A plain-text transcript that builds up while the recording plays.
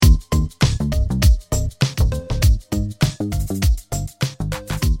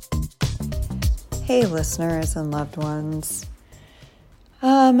Hey, listeners and loved ones.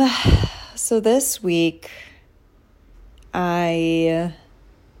 So this week I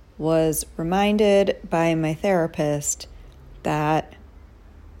was reminded by my therapist that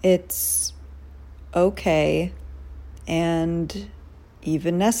it's okay and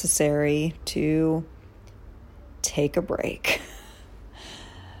even necessary to take a break.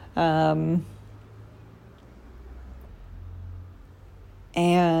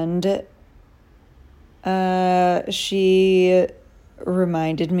 And she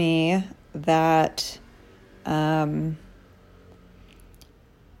reminded me that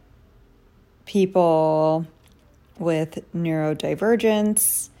people with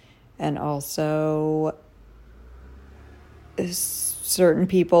neurodivergence and also certain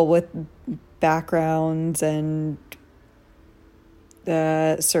people with backgrounds and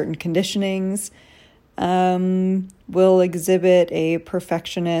certain conditionings will exhibit a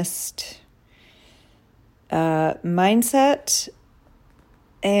perfectionist mindset,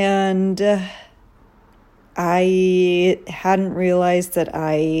 and I hadn't realized that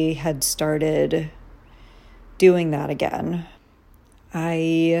I had started doing that again.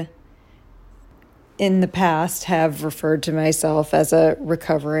 I, in the past, have referred to myself as a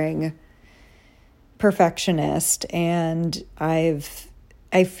recovering perfectionist, and I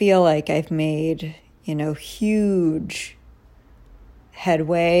feel like I've made, huge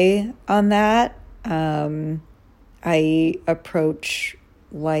headway on that. I approach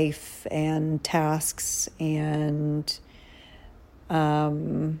life and tasks and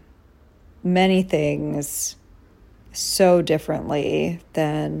many things so differently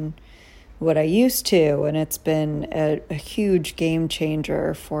than what I used to, and it's been a huge game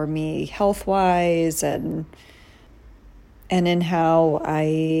changer for me health-wise and in how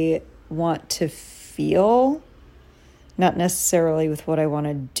I want to feel, not necessarily with what I want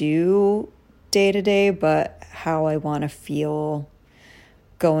to do day to day, but how I want to feel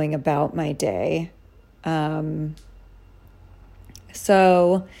going about my day.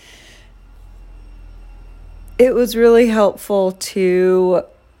 So it was really helpful to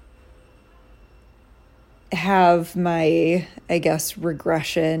have my,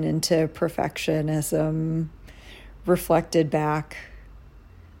 regression into perfectionism reflected back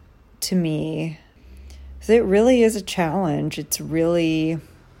to me. So it really is a challenge. It's really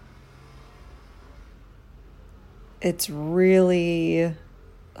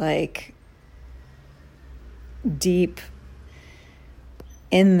like deep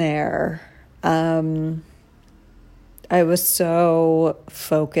in there. I was so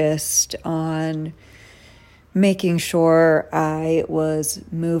focused on making sure I was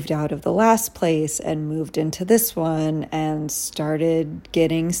moved out of the last place and moved into this one and started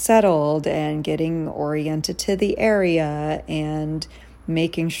getting settled and getting oriented to the area and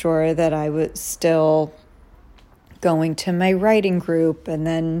making sure that I was still going to my writing group and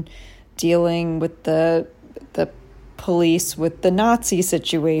then dealing with the police with the Nazi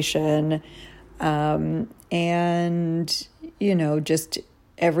situation, and just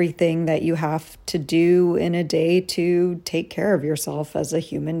everything that you have to do in a day to take care of yourself as a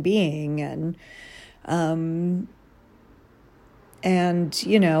human being. And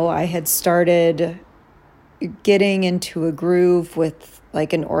I had started getting into a groove with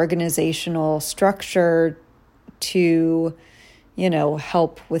like an organizational structure to,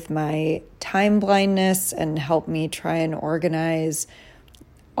 help with my time blindness and help me try and organize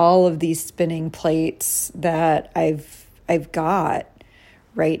all of these spinning plates that I've got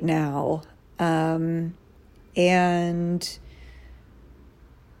right now. And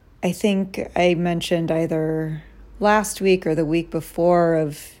I think I mentioned either last week or the week before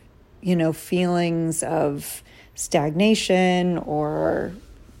of, feelings of stagnation or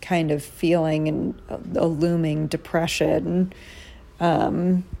kind of feeling a looming depression.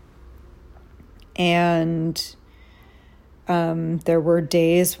 There were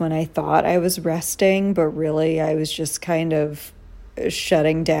days when I thought I was resting, but really I was just kind of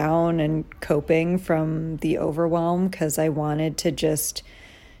shutting down and coping from the overwhelm because I wanted to just,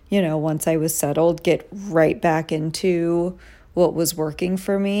 once I was settled, get right back into what was working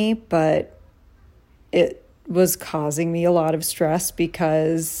for me. But it was causing me a lot of stress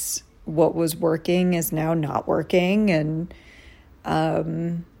because what was working is now not working. And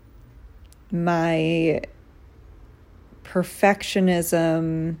my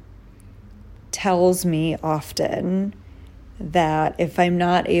perfectionism tells me often that if I'm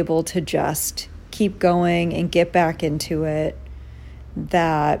not able to just keep going and get back into it,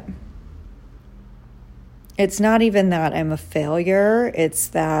 that it's not even that I'm a failure, it's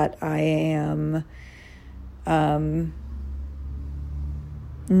that I am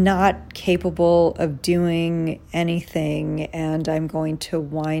not capable of doing anything, and I'm going to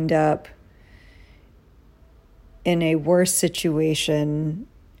wind up in a worse situation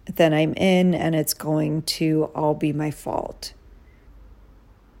than I'm in, and it's going to all be my fault.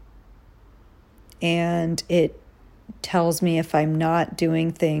 And it tells me if I'm not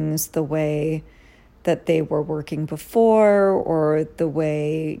doing things the way that they were working before, or the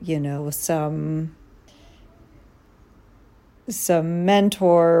way, some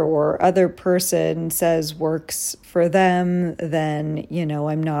mentor or other person says works for them, then,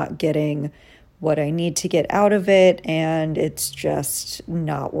 I'm not getting what I need to get out of it, and it's just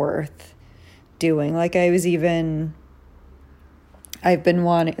not worth doing. Like I've been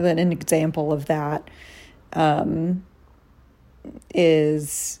wanting, an example of that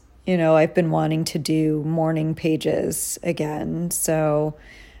is, I've been wanting to do morning pages again. So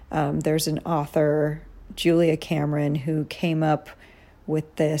there's an author, Julia Cameron, who came up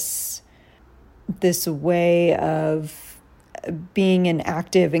with this way of being in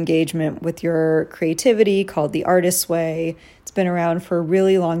active engagement with your creativity called the Artist's Way. It's been around for a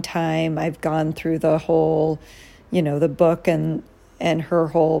really long time. I've gone through the whole, the book and her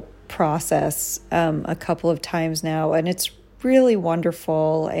whole process a couple of times now, and it's really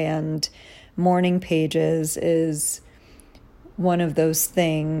wonderful. And morning pages is one of those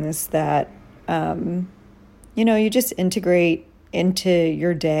things that you just integrate into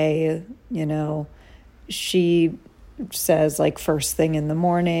your day. She says, like, first thing in the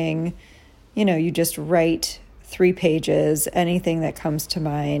morning, you just write 3 pages, anything that comes to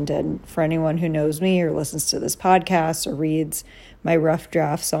mind. And for anyone who knows me or listens to this podcast or reads my rough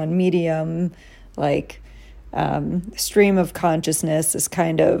drafts on Medium, like stream of consciousness is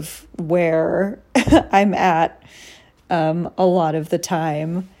kind of where I'm at a lot of the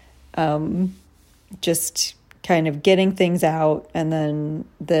time. Just kind of getting things out, and then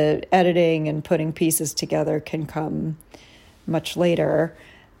the editing and putting pieces together can come much later.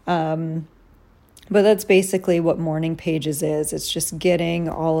 But that's basically what morning pages is. It's just getting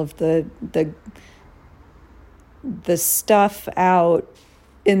all of the stuff out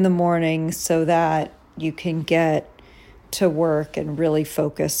in the morning so that you can get to work and really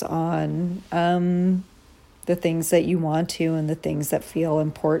focus on the things that you want to, and the things that feel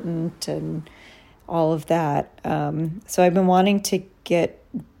important, and all of that. So I've been wanting to get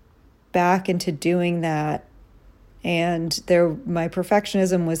back into doing that. And my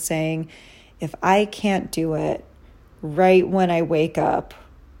perfectionism was saying, if I can't do it right when I wake up,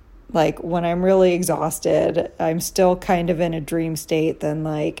 like when I'm really exhausted, I'm still kind of in a dream state, then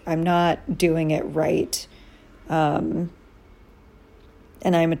like I'm not doing it right. And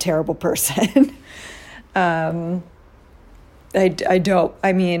I'm a terrible person. I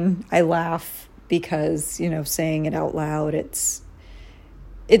laugh because, saying it out loud, it's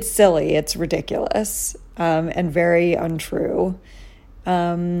silly, it's ridiculous, and very untrue.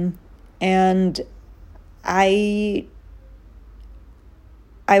 And I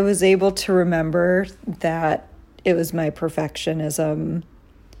was able to remember that it was my perfectionism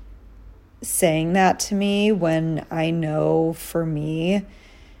saying that to me, when I know, for me,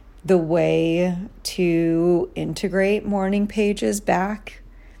 the way to integrate morning pages back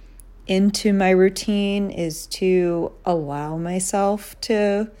into my routine is to allow myself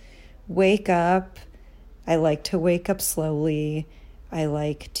to wake up. I like to wake up slowly. I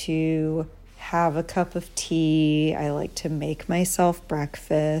like to have a cup of tea. I like to make myself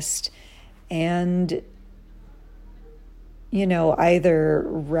breakfast, and, either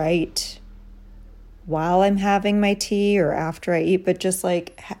write while I'm having my tea or after I eat, but just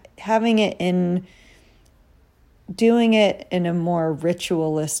like having it doing it in a more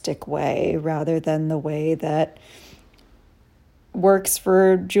ritualistic way, rather than the way that works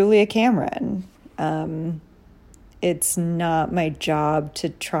for Julia Cameron. It's not my job to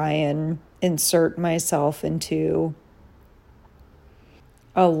try and insert myself into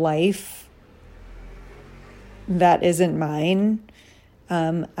a life that isn't mine.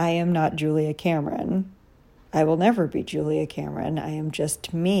 I am not Julia Cameron. I will never be Julia Cameron. I am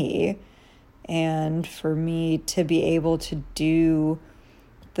just me. And for me to be able to do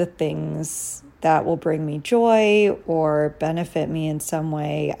the things that will bring me joy or benefit me in some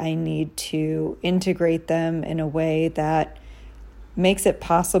way, I need to integrate them in a way that makes it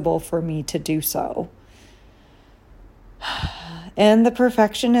possible for me to do so. And the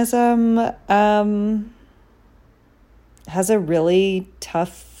perfectionism has a really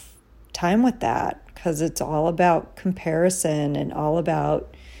tough time with that, because it's all about comparison and all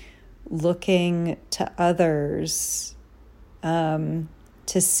about looking to others to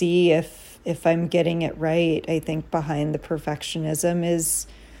see if I'm getting it right. I think behind the perfectionism is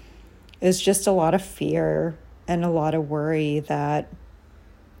is just a lot of fear and a lot of worry that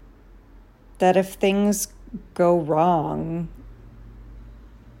if things go wrong,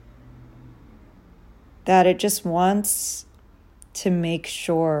 that it just wants to make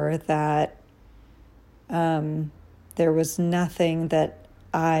sure that there was nothing that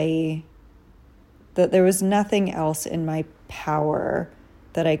there was nothing else in my power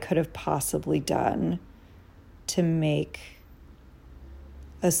that I could have possibly done to make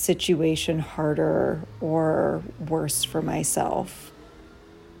a situation harder or worse for myself,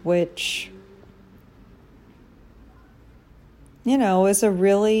 which, is a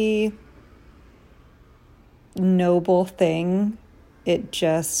really noble thing. It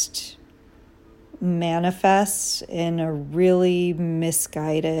just manifests in a really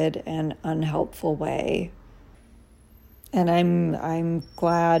misguided and unhelpful way. And I'm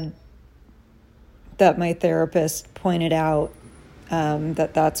glad that my therapist pointed out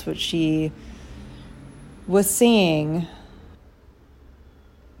that that's what she was seeing,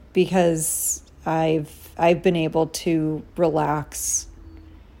 because I've been able to relax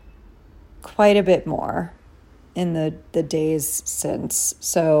quite a bit more in the days since.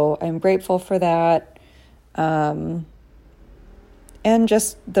 So I'm grateful for that. And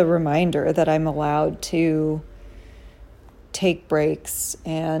just the reminder that I'm allowed to take breaks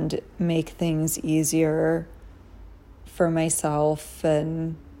and make things easier for myself.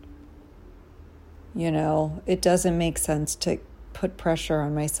 And, it doesn't make sense to put pressure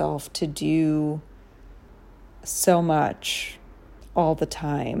on myself to do so much all the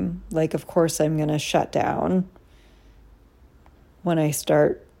time. Like, of course, I'm going to shut down when I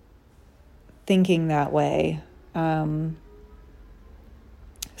start thinking that way.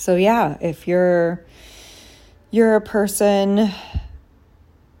 So yeah, if you're a person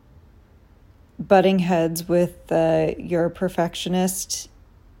butting heads with your perfectionist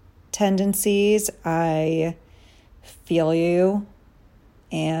tendencies, I feel you,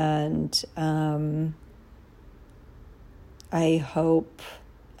 and I hope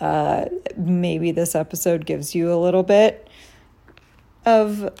maybe this episode gives you a little bit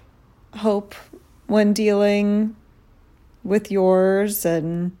of hope when dealing with yours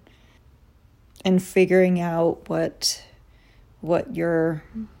and figuring out what your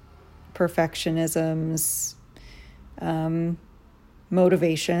perfectionism's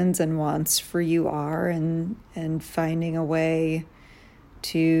motivations and wants for you are, and finding a way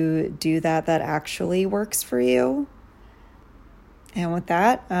to do that actually works for you. And with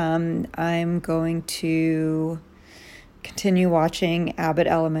that, I'm going to continue watching Abbott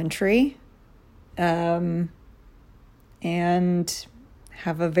Elementary, and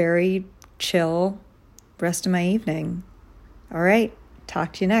have a very chill rest of my evening. All right,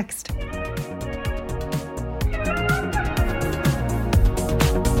 talk to you next.